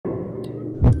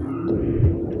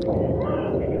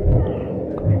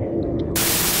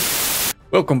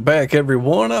Welcome back,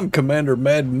 everyone. I'm Commander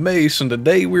Mad Mace, and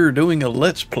today we're doing a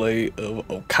Let's Play of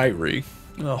Okaeri.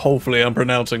 Hopefully I'm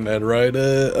pronouncing that right.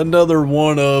 Another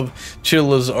one of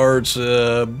Chilla's Art's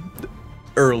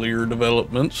earlier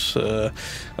developments. The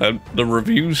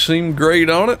reviews seem great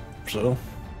on it, so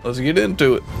let's get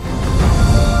into it.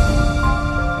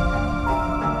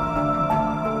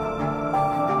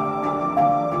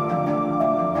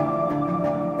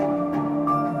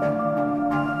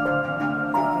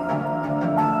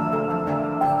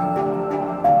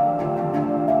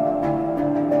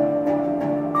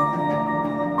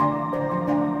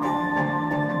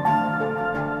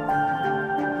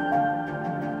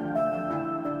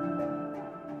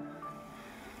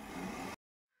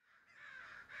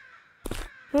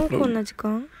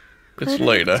 It's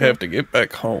late. I have to get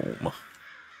back home.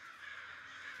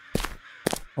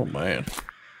 Oh man.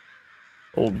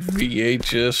 Old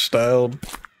VHS styled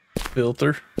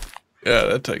filter. Yeah,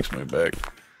 that takes me back.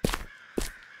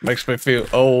 Makes me feel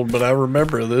old, but I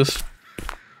remember this.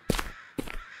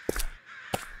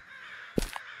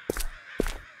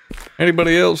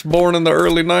 Anybody else born in the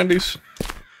early 90s?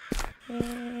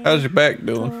 How's your back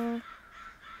doing?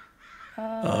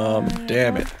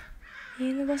 Damn it.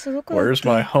 Where's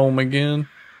my home again?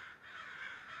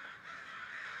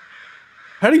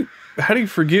 How do you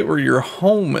forget where your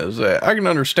home is at? I can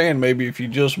understand maybe if you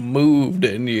just moved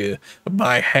and you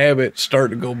by habit start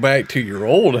to go back to your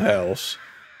old house.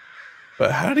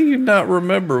 But how do you not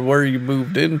remember where you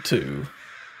moved into?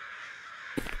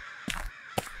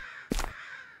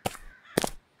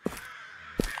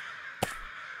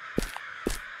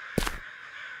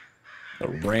 A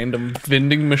random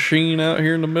vending machine out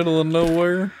here in the middle of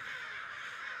nowhere.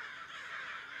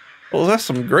 Oh, that's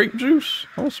some grape juice?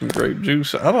 Oh, some grape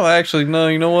juice. I don't actually know.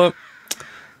 You know what?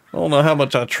 I don't know how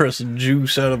much I trust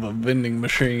juice out of a vending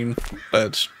machine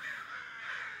that's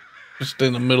just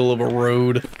in the middle of a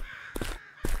road.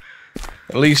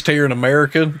 At least here in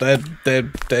America,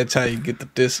 that's how you get the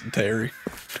dysentery.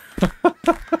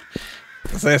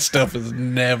 That stuff is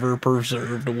never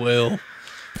preserved well.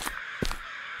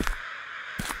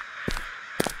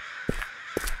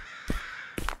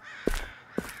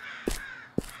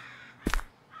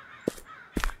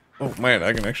 Oh man,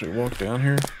 I can actually walk down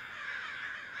here.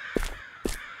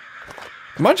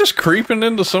 Am I just creeping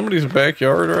into somebody's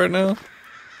backyard right now?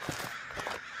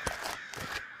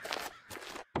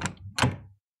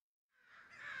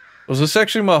 Was this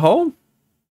actually my home?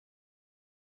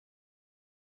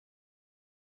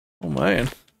 Oh man.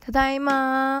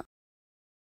 Tadaima.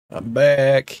 I'm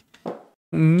back.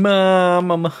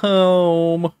 Mom, I'm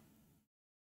home.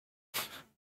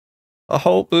 I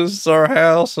hope this is our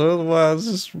house, otherwise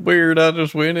it's weird. I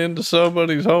just went into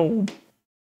somebody's home.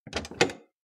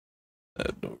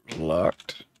 That door's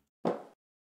locked.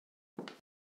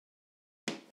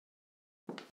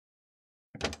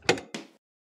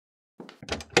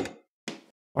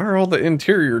 Why are all the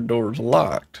interior doors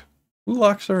locked? Who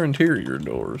locks their interior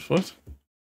doors? What?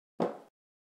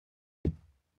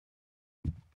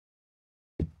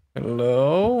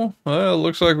 Hello? Well, it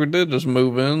looks like we did just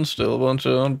move in. Still a bunch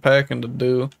of unpacking to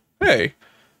do. Hey,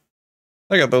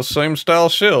 I got those same style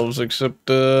shelves, except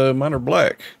mine are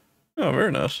black. Oh, very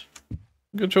nice.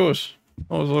 Good choice.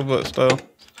 Always love that style.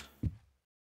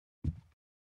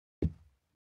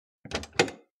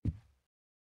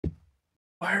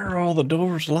 Why are all the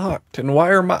doors locked? And why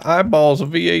are my eyeballs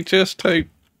of VHS tape?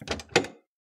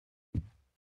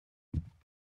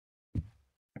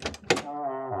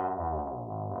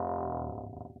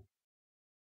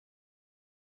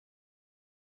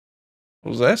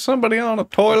 Was that somebody on a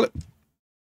toilet?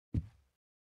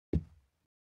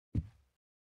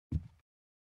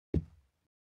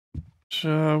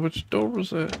 Which door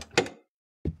was that?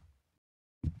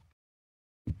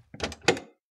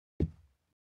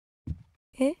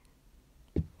 Eh?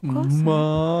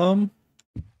 Mom?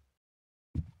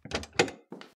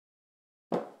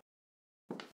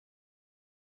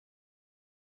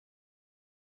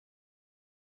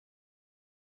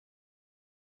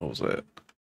 What was that?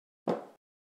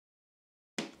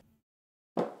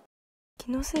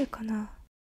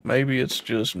 Maybe it's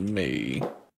just me.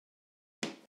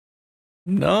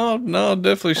 No, it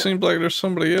definitely seems like there's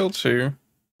somebody else here.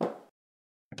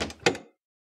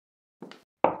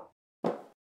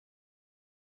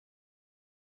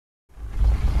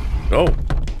 Oh.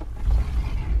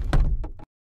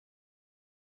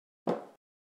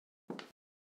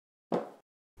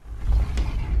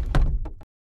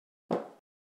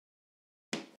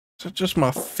 Is that just my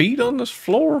feet on this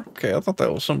floor? Okay, I thought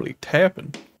that was somebody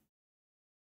tapping.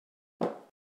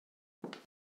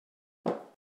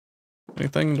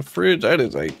 Anything in the fridge? That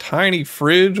is a tiny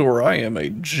fridge, or I am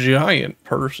a giant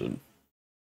person.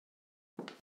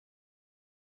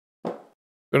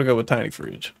 Gonna go with tiny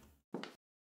fridge.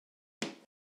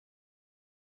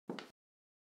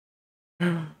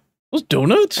 Those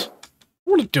donuts? I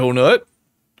want a donut.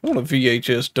 I want a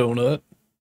VHS donut.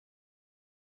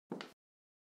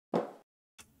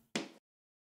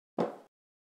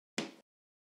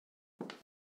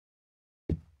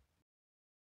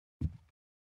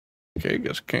 Okay,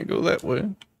 guess can't go that way.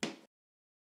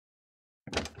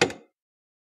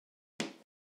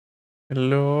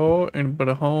 Hello,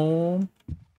 anybody home?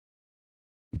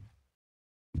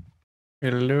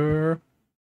 Hello.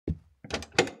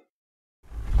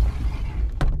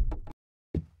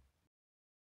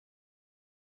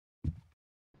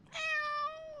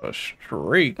 A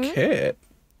stray cat?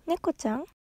 猫ちゃん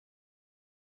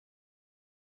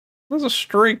Does a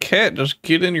stray cat just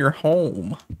get in your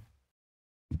home?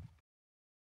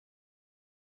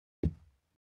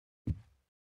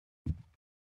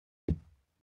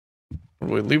 Would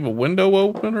we leave a window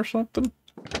open or something?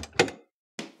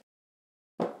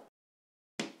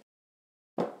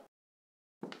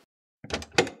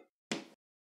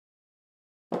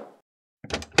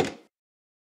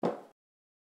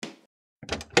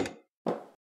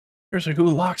 Seriously, who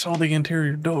locks all the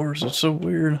interior doors? It's so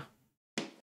weird.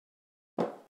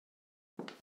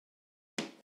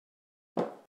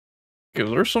 Is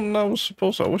there something I was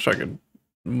supposed to? I wish I could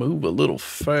move a little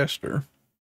faster.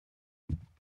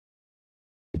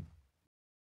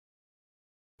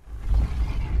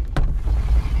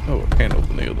 Oh, I can't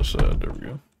open the other side. There we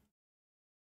go.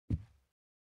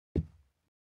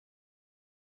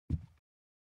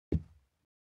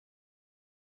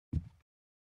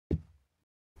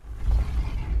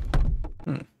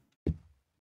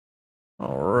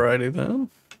 Alrighty then.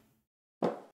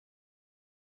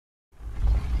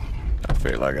 I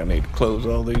feel like I need to close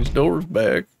all these doors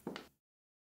back.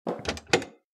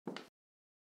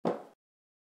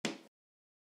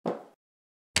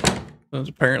 Since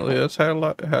apparently that's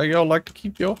how y'all like to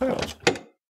keep your house.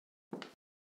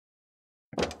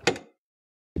 Okay,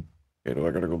 do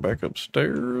I gotta go back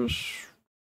upstairs?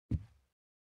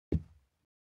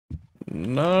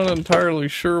 Not entirely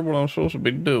sure what I'm supposed to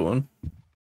be doing.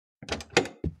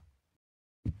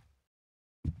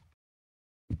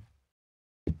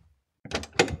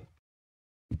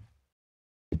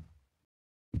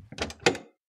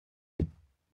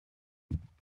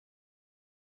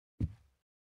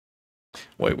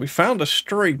 Wait, we found a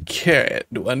stray cat.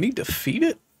 Do I need to feed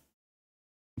it?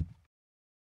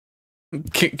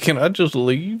 Can I just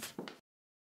leave?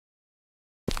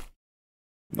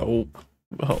 Nope.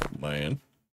 Oh, man.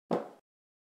 Let's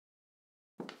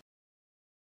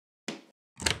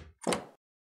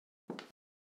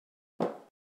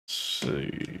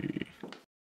see.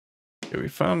 Okay, we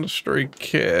found a stray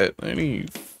cat. Any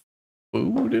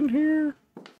food in here?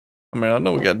 I mean, I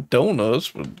know we got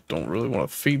donuts, but don't really want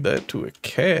to feed that to a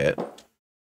cat.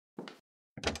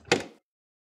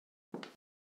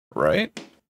 Right?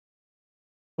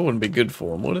 That wouldn't be good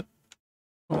for him, would it?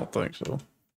 I don't think so.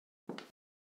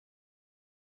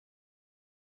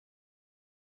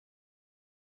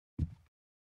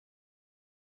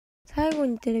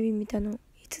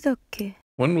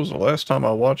 When was the last time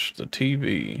I watched the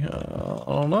TV? I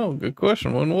don't know. Good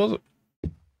question. When was it?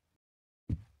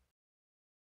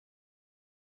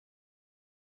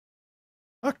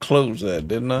 I closed that,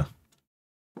 didn't I?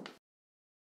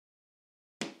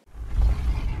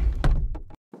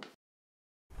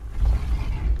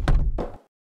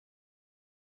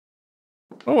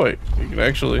 Oh wait, you can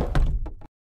actually...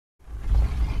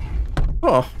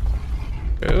 Oh.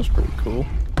 Yeah, that's pretty cool.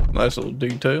 Nice little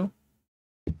detail.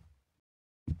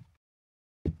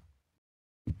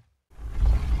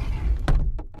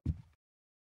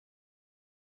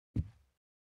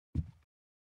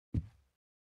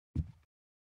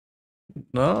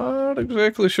 Not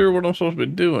exactly sure what I'm supposed to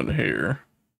be doing here.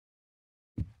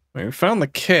 I mean, we found the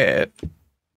cat.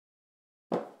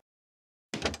 I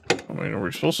mean, are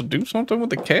we supposed to do something with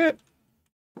the cat?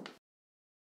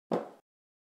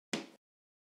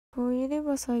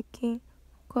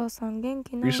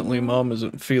 Recently, Mom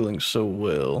isn't feeling so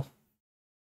well.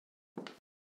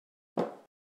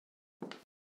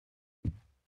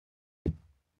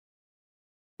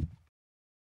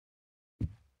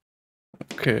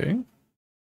 Okay.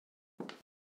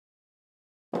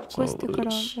 So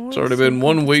it's already been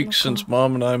 1 week since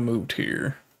Mom and I moved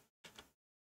here.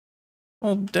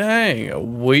 Oh, dang. A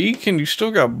week and you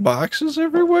still got boxes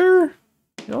everywhere?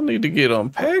 Y'all need to get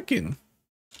unpacking.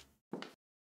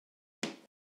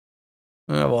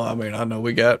 Well, I mean, I know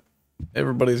we got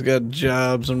Everybody's got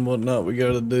jobs and whatnot we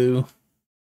gotta do.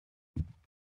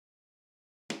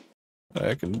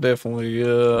 I can definitely,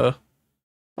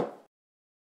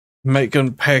 make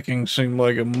unpacking seem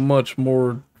like a much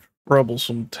more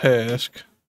troublesome task.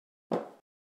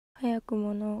 早く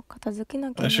物を片付け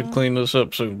なきゃ I should な。 clean this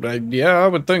up soon. Yeah, I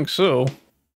would think so.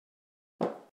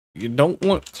 You don't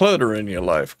want clutter in your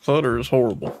life. Clutter is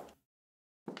horrible.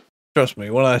 Trust me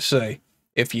when I say,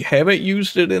 if you haven't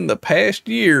used it in the past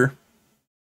year,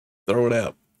 throw it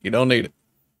out. You don't need it.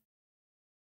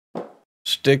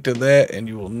 Stick to that and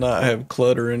you will not have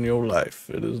clutter in your life.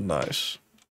 It is nice.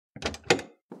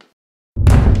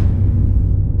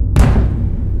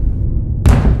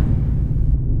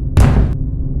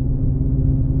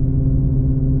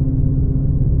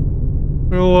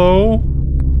 Hello?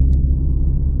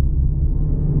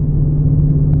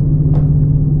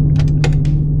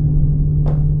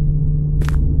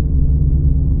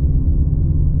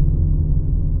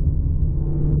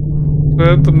 Is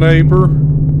that the neighbor?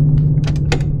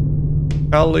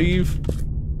 I'll leave.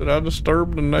 Did I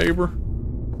disturb the neighbor?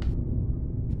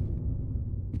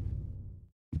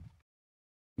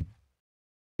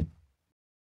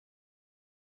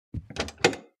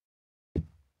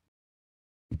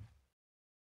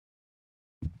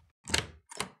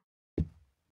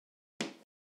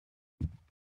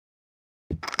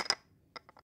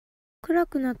暗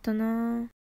くなったな。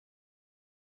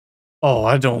 Oh,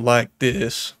 I don't like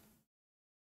this.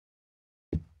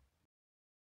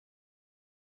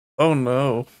 Oh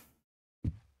no.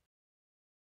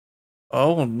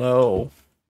 Oh no.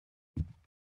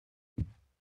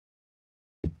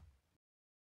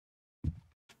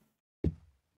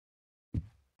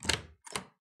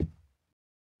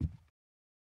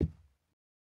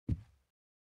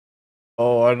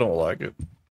 Oh, I don't like it.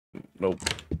 Nope.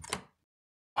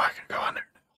 I can go in there.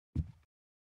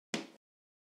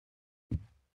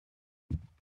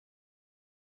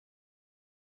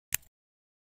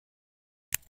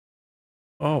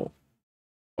 Oh.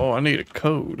 Oh, I need a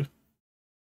code.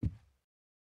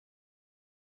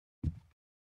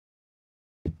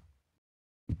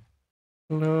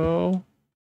 Hello?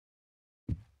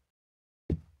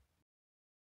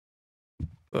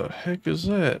 The heck is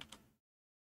that?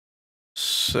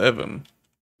 7.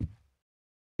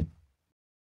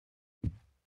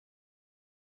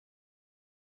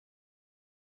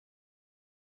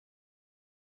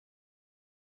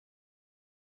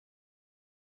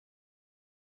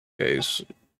 Okay, so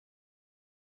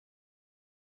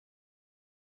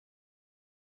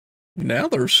now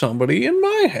there's somebody in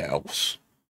my house.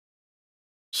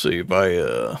 See if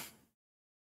I,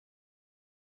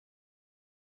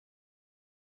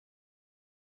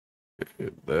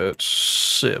 that's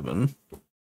 7.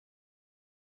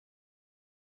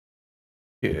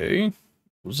 Okay.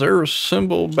 Was there a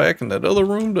symbol back in that other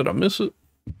room? Did I miss it?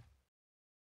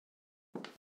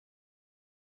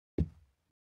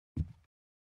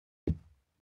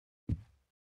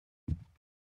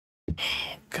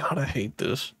 God, I hate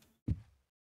this.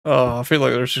 Oh, I feel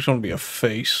like there's just gonna be a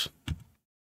face.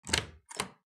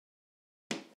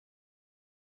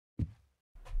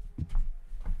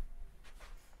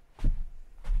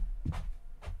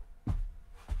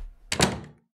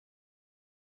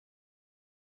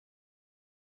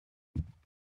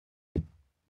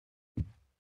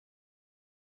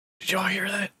 Did y'all hear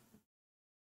that?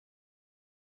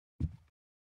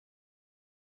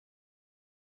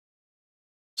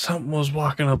 Something was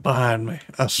walking up behind me.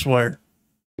 I swear.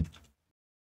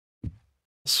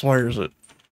 Swears it.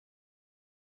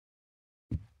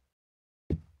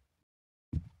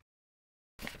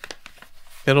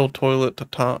 Kettle, toilet,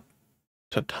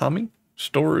 tatami,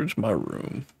 storage, my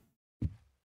room.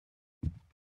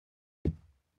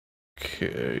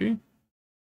 Okay.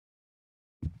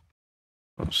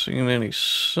 Not seeing any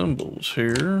symbols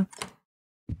here.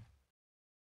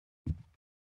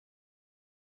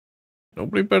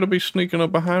 Nobody better be sneaking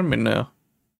up behind me now.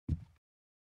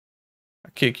 I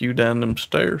kick you down them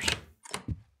stairs.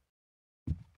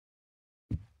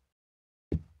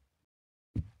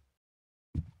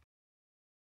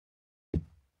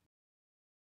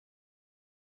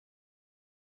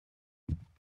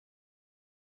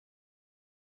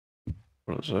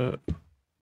 What is that?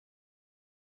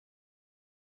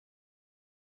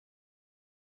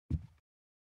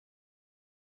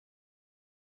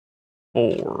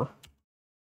 Four.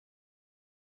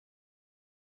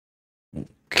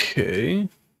 Okay.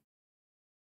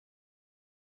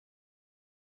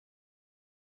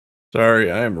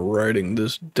 Sorry, I am writing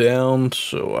this down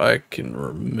so I can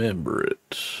remember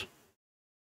it.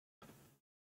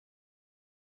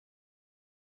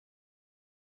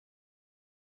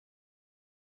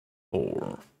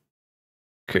 4.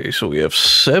 Okay, so we have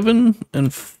 7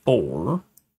 and 4.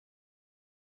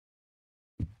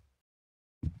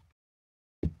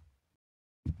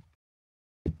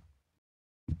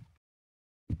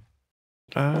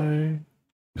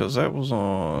 Because that was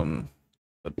on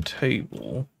a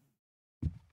table.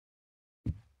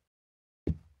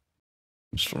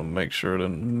 Just want to make sure I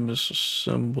didn't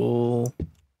misassemble.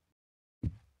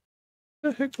 What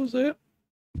the heck was that?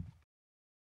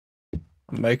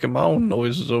 I'm making my own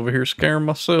noises over here, scaring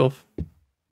myself.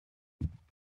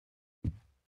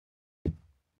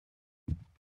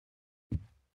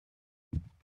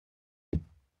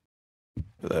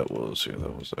 That was that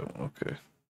one. Okay.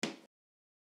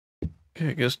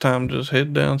 Okay, I guess time to just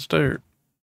head downstairs.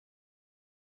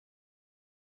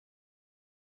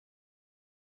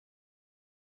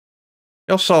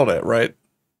 Y'all saw that, right?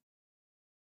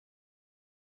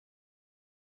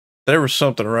 There was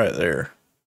something right there.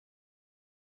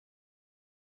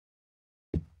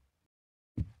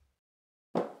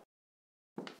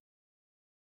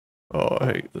 Oh, I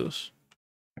hate this.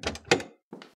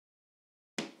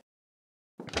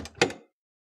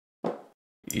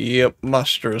 Yep, my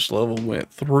stress level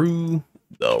went through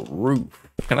the roof.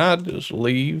 Can I just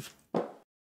leave?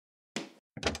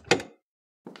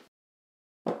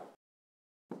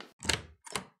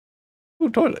 Ooh,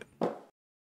 toilet.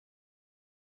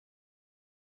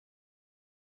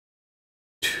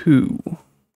 2.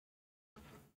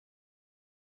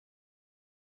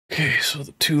 Okay, so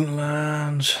the 2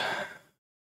 lines.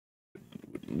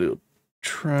 Little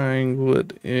triangle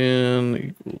it in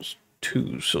equals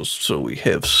 2. So we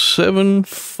have 7,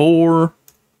 4,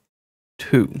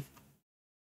 2.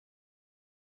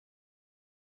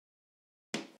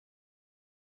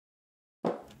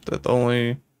 That the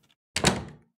only.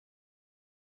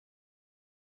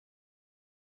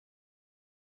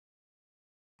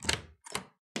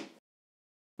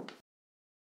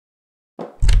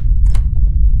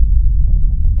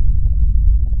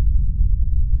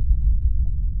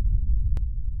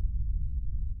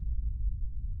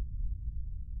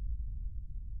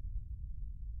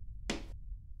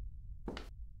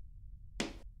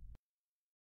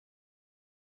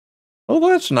 Oh,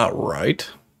 that's not right.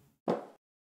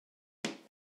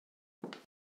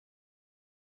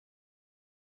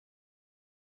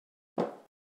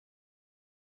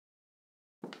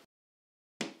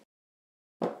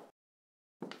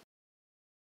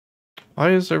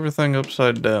 Why is everything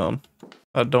upside down?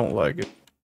 I don't like it.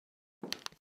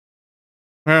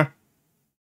 Huh?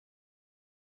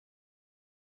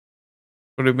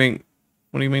 What do you mean?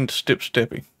 What do you mean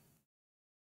steppy?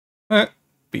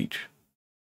 Beach.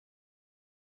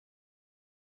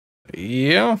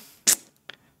 Yeah.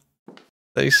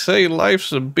 They say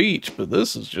life's a beach, but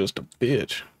this is just a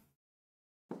bitch.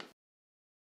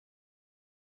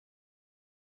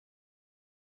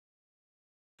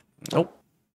 Nope.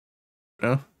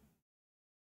 No. I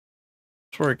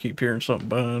swear I keep hearing something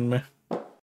behind me.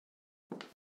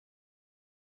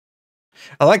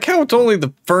 I like how it's only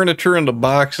the furniture and the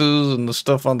boxes and the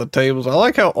stuff on the tables. I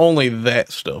like how only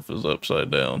that stuff is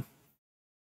upside down.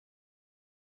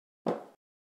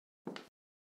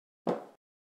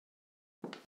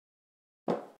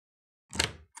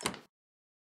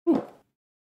 Ooh.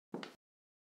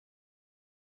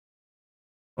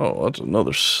 Oh, that's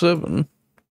another 7.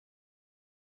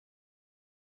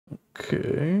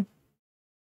 Okay.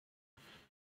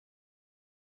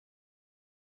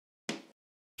 I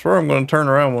swear I'm going to turn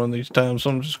around one of these times.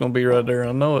 Something's just going to be right there.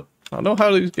 I know it. I know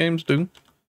how these games do.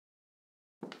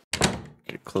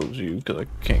 Okay, close you because I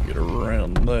can't get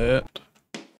around that.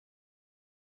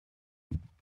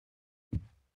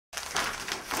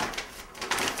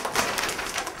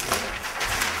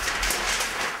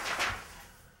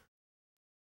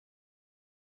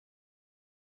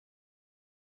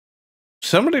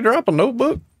 Somebody drop a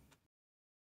notebook?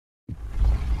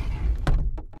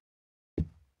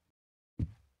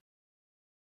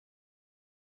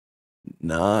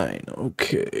 Nine.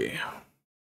 Okay.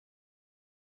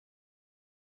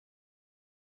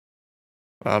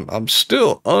 I'm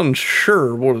still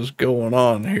unsure what is going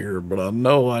on here, but I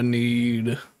know I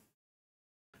know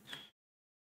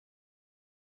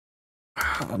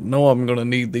I'm gonna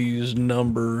need these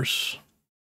numbers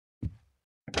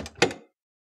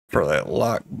for that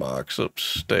lockbox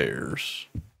upstairs.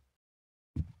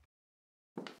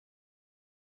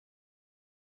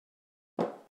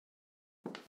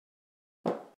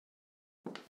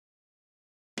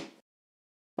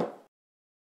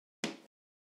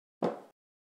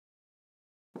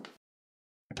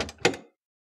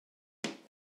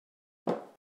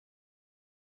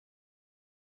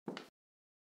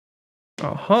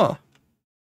 Uh-huh.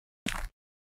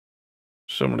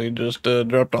 Somebody just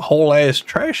dropped a whole ass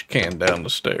trash can down the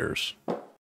stairs.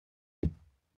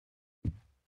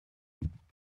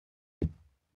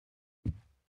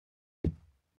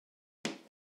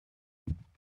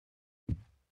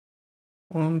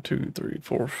 One, two, three,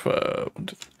 four, five.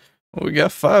 Well, we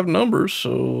got 5 numbers,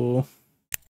 so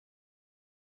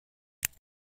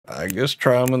I guess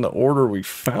try them in the order we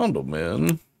found them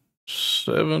in.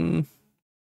 7,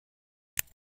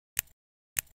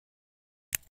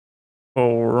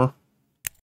 4,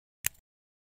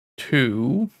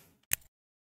 2,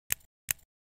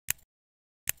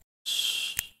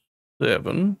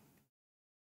 7,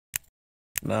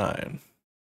 9.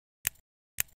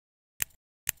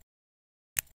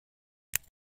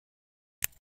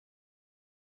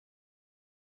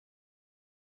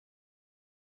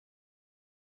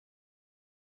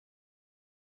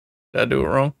 Did I do it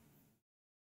wrong?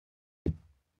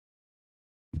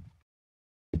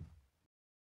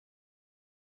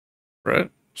 Right?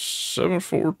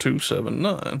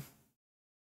 74279.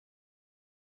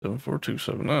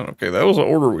 74279. Okay, that was the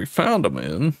order we found them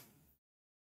in.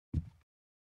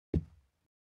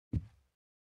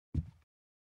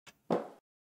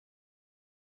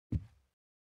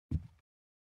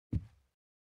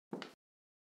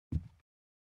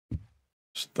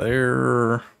 Is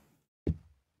there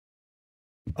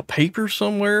a paper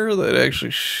somewhere that actually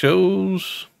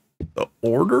shows the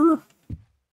order?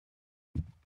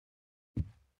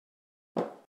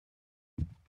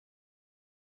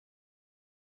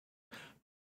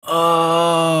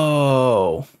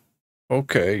 Oh,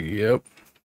 okay, yep.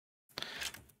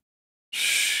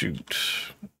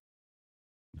 Shoot.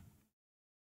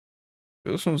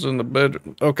 This one's in the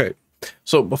bedroom. Okay,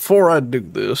 so before I do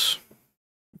this,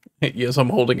 yes, I'm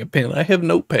holding a pen. I have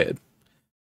notepad.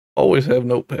 Always have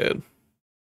notepad.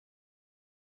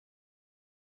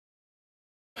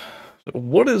 So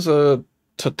what is a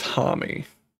tatami?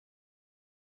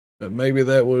 Maybe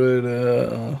that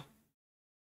would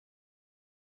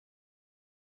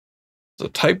it's a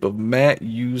type of mat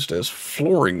used as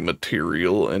flooring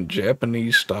material in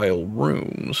Japanese style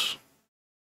rooms.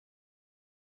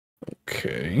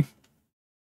 Okay.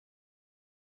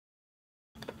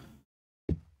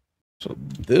 So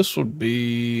this would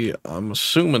be, I'm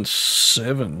assuming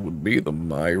 7 would be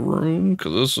my room,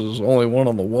 because this is only one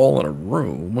on the wall in a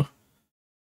room.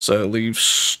 So that leaves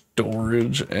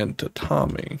storage and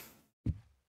tatami.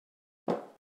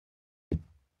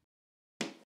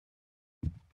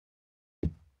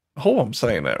 I hope I'm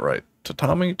saying that right.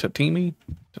 Tatami? Tatimi?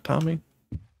 Tatami?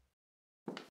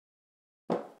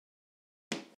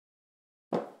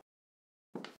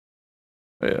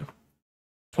 Yeah.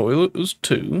 Toilet is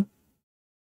 2.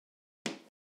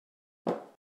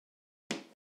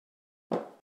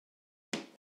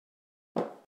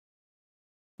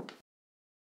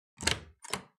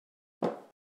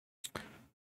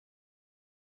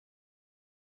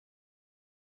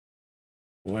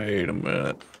 Wait a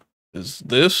minute. Is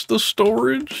this the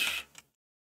storage?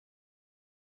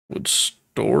 Would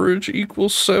storage equal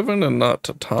 7 and not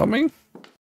tatami?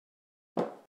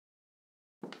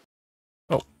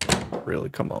 Oh, really?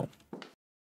 Come on.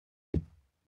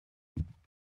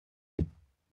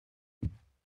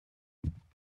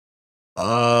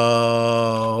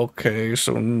 Okay,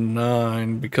 so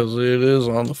 9 because it is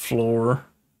on the floor.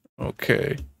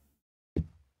 Okay.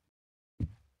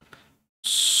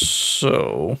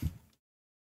 So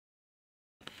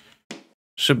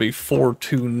should be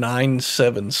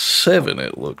 42977,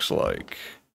 it looks like.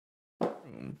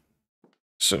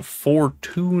 So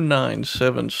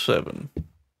 42977.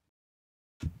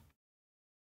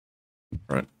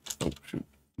 Right. Oh shoot.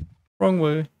 Wrong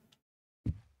way.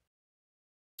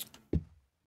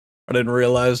 I didn't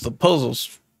realize the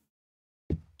puzzles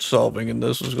solving in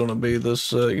this was going to be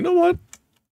this. You know what?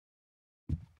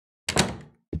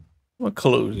 I'm going to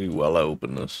close you while I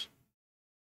open this.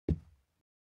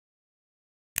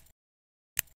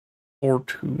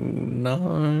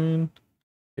 429.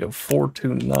 Yeah,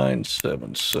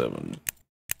 42977.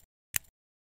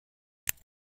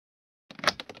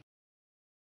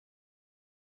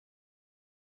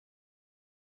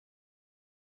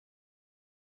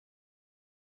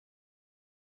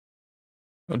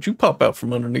 Don't you pop out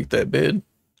from underneath that bed?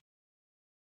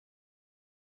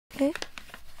 Eh?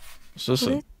 Is this こ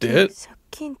れ a って debt? 借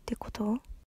金ってこと？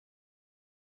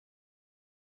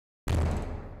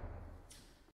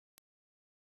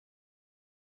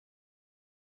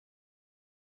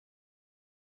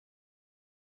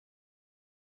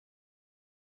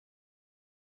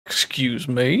 Excuse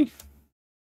me?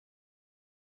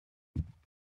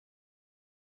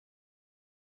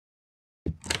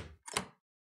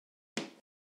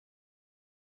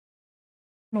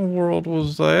 In the world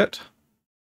was that?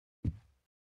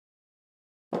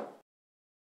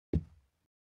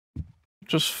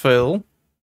 Just fell.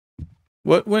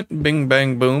 What went bing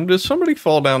bang boom? Did somebody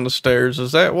fall down the stairs?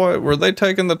 Is that what? Were they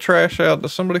taking the trash out? Did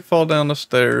somebody fall down the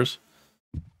stairs?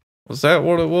 Was that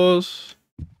what it was?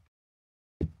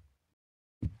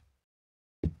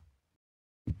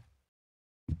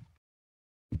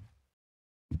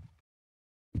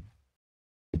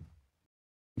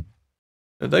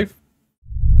 Did they?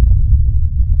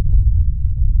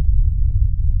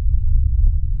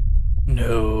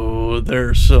 No,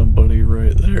 there's somebody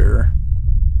right there.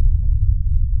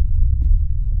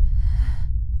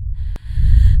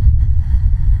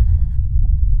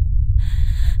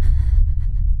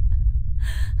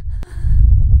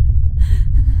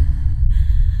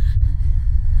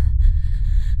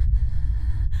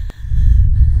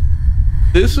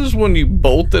 This is when you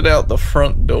bolted out the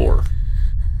front door.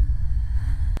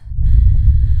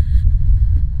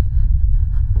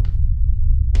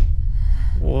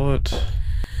 What?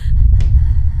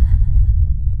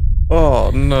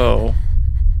 Oh no.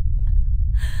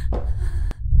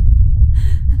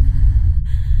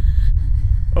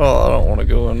 Oh, I don't want to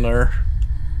go in there.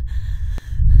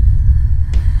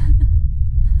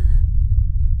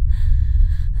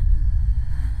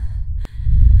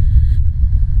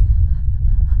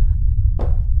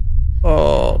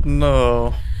 Oh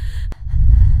no.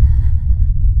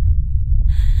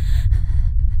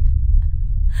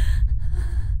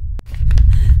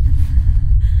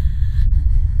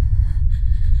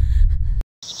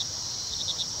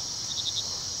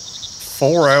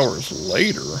 Four hours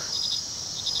later?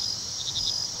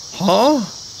 Huh?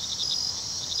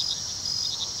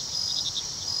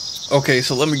 Okay,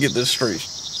 so let me get this straight.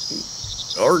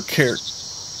 Our character.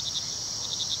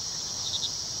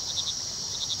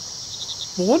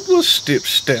 What was Stip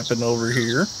stepping over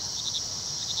here?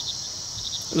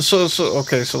 So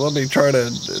okay, so let me try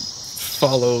to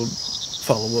follow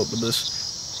up with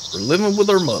this. We're living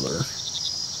with our mother.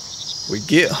 We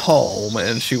get home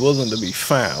and she wasn't to be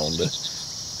found.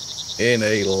 In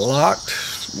a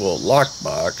locked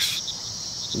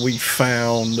box, we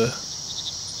found a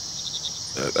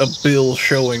bill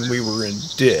showing we were in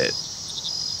debt.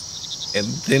 And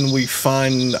then we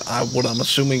find what I'm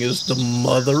assuming is the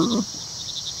mother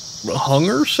hung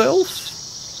herself?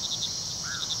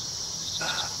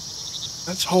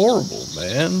 That's horrible,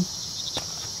 man.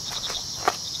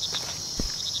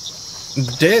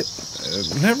 Debt,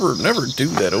 never do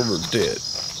that over debt.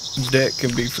 Debt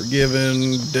can be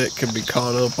forgiven, debt can be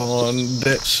caught up on,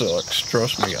 debt sucks,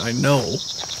 trust me, I know.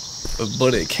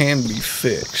 But it can be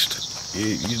fixed.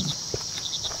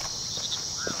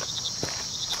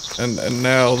 And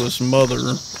now this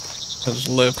mother has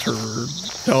left her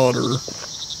daughter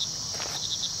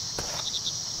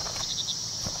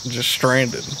just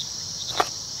stranded.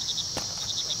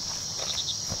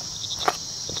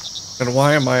 And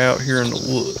why am I out here in the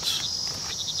woods?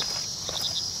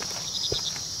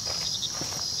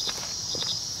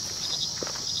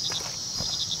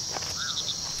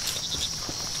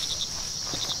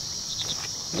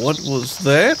 What was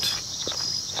that?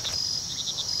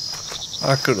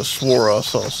 I could have swore I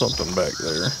saw something back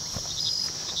there.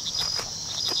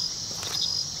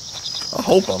 I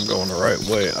hope I'm going the right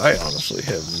way. I honestly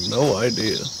have no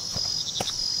idea.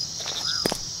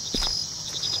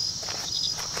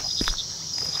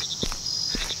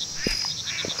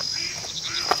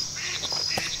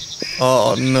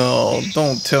 Oh no,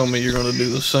 don't tell me you're gonna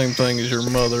do the same thing as your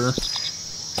mother.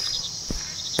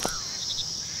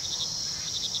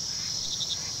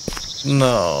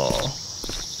 No.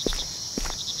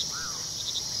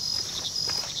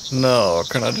 No,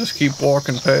 can I just keep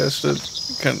walking past it?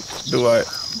 Can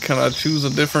I choose a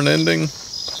different ending?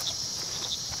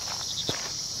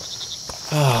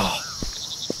 Ah.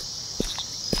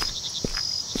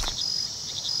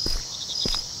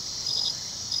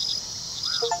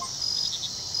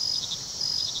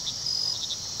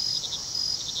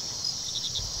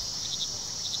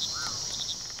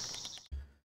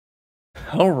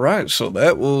 Alright, so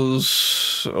that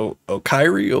was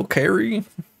Okaeri?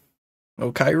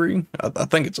 I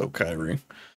think it's Okaeri.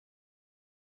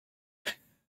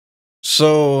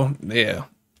 So, yeah.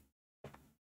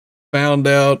 Found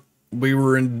out we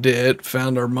were in debt,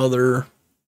 found our mother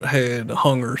had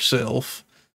hung herself,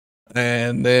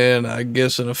 and then I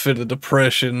guess in a fit of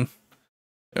depression,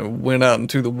 went out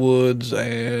into the woods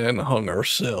and hung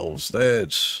ourselves.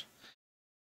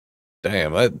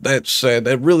 Damn, that's sad.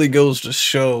 That really goes to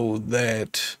show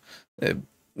that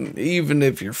even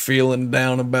if you're feeling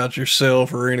down about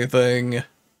yourself or anything,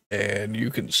 and you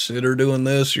consider doing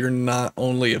this, you're not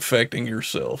only affecting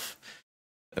yourself.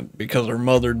 And because her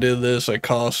mother did this, it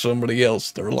cost somebody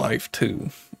else their life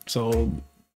too. So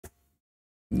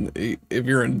if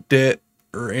you're in debt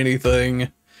or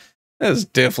anything, that's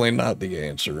definitely not the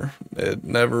answer.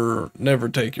 Never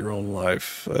take your own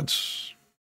life. That's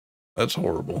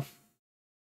horrible.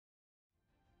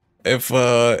 If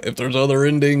there's other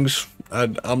endings,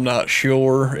 I'm not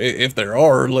sure. If there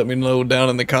are, let me know down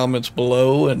in the comments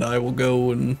below, and I will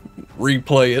go and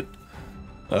replay it.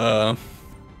 But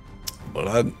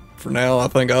for now, I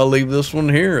think I'll leave this one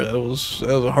here. That was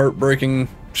a heartbreaking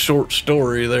short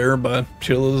story there by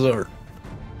Chilla's Art.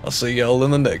 I'll see y'all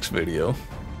in the next video.